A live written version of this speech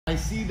I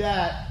see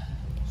that.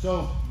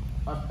 So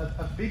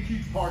a big,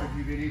 huge part of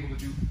you being able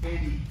to do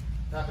any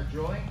type of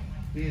drilling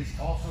is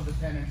also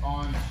dependent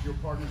on your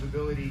partner's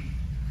ability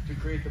to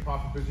create the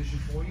proper position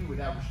for you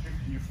without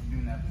restricting you from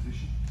doing that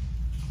position.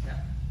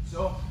 Yeah.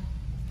 So,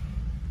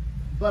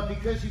 but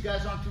because you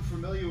guys aren't too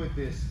familiar with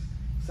this,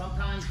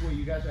 sometimes what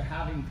you guys are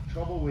having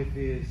trouble with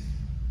is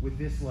with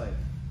this leg,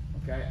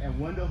 okay? And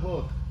when to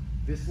hook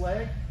this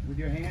leg with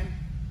your hand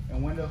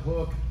and when to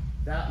hook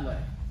that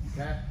leg,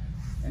 okay?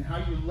 And how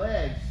your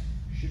legs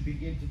should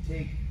begin to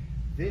take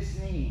this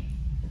knee,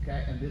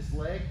 okay, and this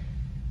leg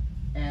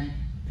and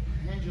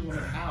pendulum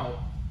it out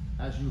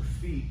as your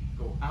feet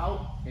go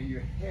out and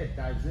your head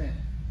dives in.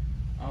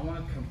 I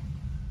want to come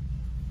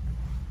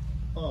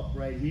up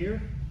right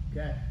here,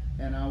 okay,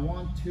 and I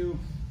want to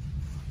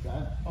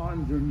dive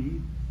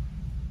underneath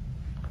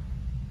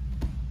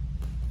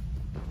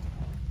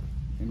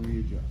and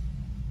readjust,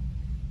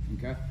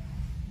 okay?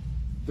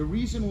 The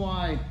reason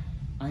why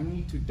I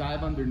need to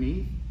dive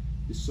underneath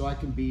is so I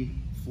can be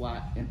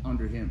flat and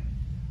under him.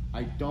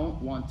 I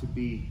don't want to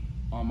be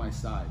on my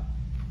side.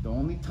 The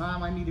only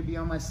time I need to be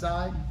on my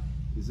side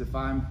is if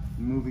I'm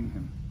moving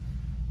him.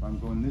 If I'm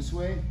going this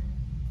way,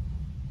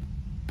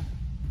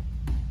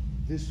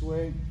 this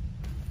way,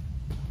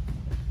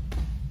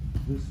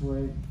 this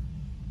way,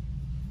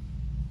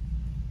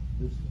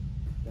 this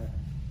way. Okay.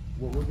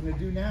 What we're gonna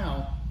do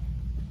now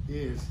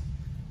is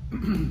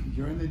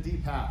you're in the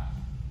deep half.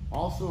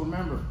 Also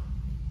remember,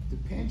 to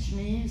pinch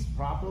knees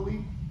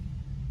properly,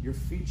 your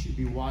feet should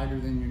be wider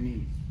than your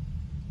knees,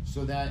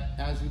 so that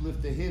as you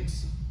lift the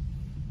hips,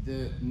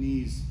 the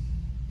knees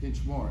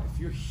pinch more. If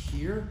you're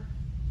here,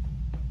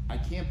 I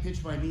can't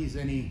pinch my knees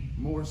any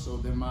more so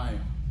than my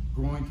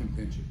groin can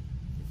pinch it.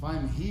 If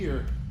I'm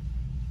here,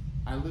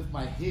 I lift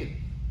my hip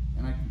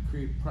and I can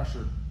create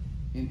pressure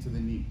into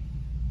the knee,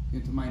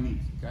 into my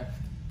knees, okay?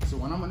 So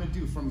what I'm gonna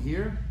do from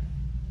here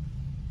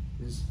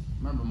is,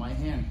 remember, my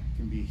hand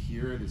can be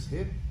here at his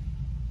hip,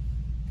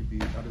 could be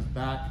at his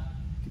back,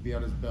 could be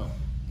at his belt,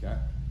 okay?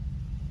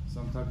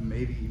 Sometimes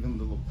maybe even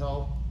the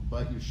lapel,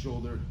 but your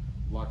shoulder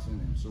locks in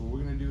him. So what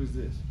we're gonna do is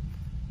this.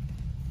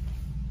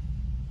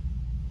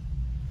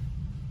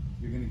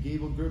 You're gonna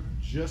gable grip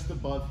just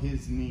above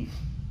his knee,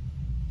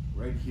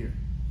 right here,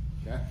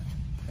 okay?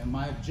 And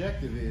my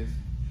objective is,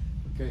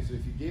 okay, so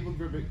if you gable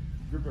grip it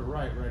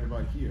right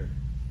about here,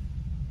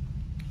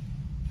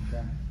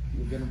 okay?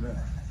 You're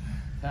gonna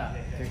tap,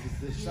 okay?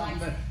 There's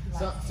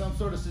some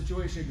sort of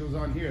situation goes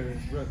on here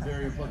that's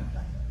very important.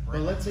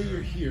 But let's say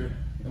you're here,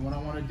 and what I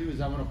wanna do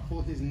is I wanna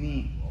pull his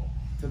knee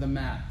to the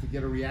mat to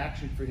get a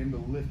reaction for him to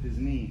lift his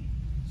knee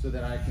so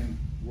that I can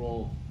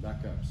roll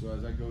back up. So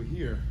as I go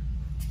here,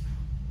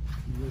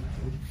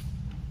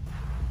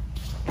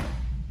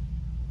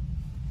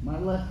 my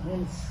left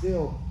hand's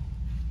still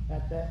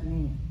at that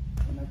knee,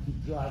 and I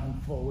keep driving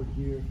forward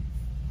here,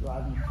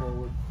 driving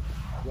forward.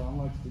 John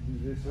likes to do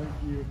this right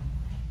here,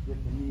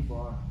 get the knee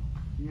bar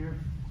here,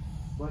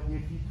 but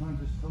if he turns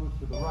his toes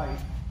to the right,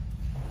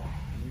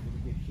 I'm able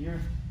to get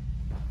here,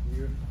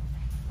 here,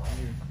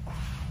 here,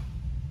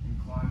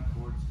 and climb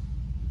towards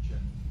the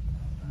chest.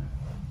 Right.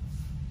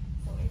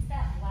 So it's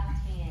that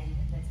left hand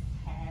that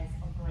has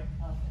a grip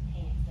of the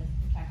pants that's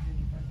protecting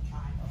you from the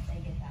triangle. They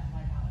get that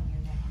leg out and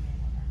you're neck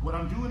in. What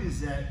I'm doing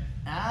is that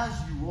as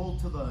you roll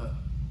to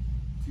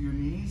your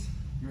knees,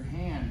 your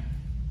hand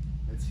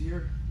that's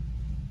here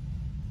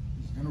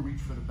is gonna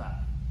reach for the back.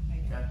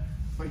 Okay?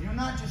 But you're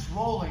not just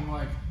rolling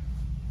like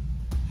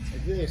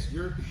this.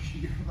 You're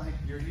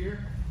here,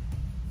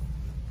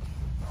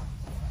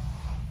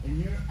 and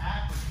you're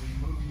actively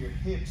moving your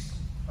hips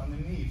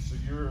underneath. So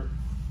you're,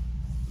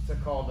 what's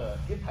that called?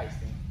 Hip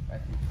heisting, I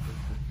think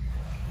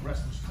the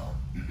wrestlers call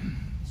it.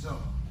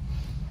 So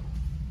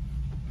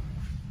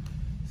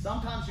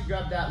sometimes you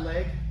grab that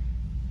leg,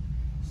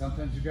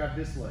 sometimes you grab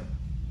this leg.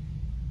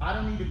 I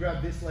don't need to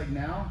grab this leg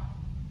now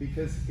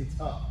because it's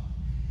up.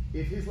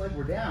 If his leg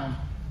were down,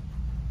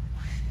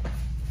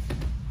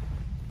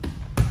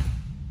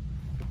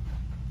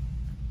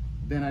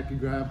 then I could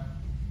grab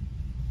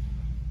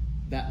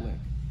that leg,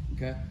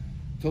 okay?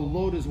 To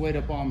load his weight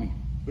up on me.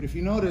 But if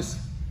you notice,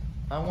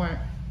 I went,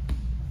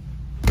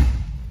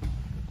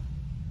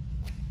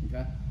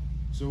 okay?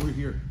 So we're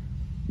here.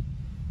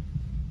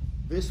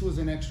 This was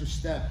an extra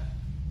step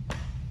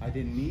I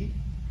didn't need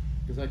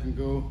because I can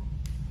go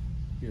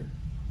here.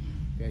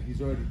 Okay,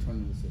 he's already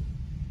turned this in.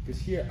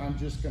 Because here, I'm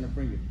just gonna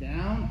bring it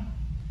down.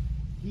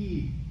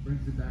 He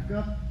brings it back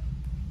up.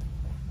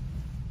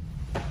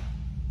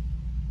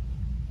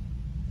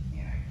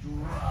 And I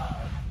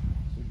drive.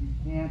 So he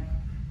can't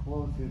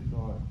close his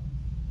guard.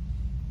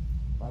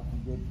 If I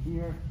can get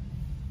here,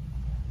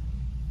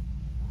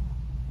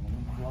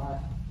 and fly.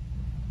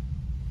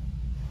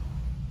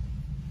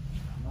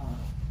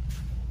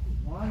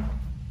 One,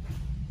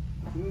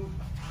 two,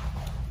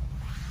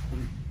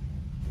 three.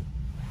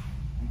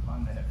 And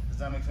climb the hip. Does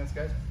that make sense,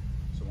 guys?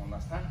 So one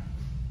last time.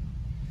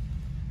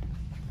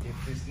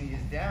 If this knee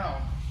is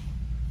down,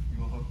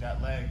 you will hook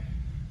that leg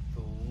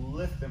to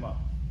lift them up.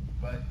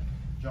 But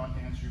John, to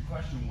answer your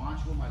question, watch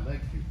what my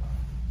legs do.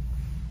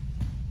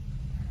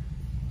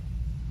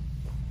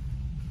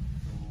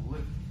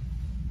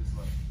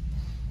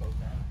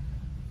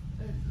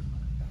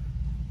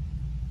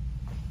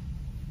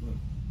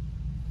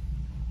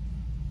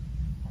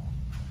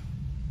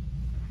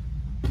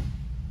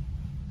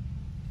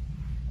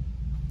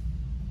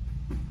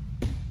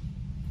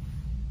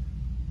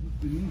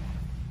 That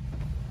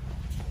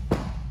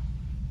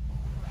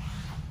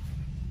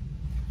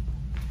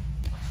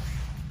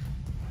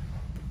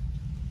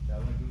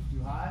one goes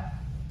too high,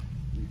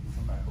 you can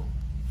come back over.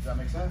 Does that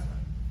make sense?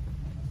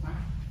 That's fine.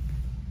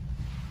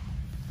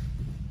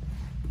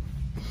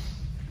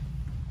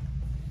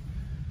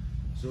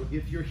 So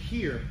if you're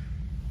here,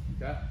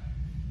 okay,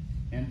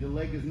 and the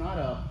leg is not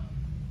up,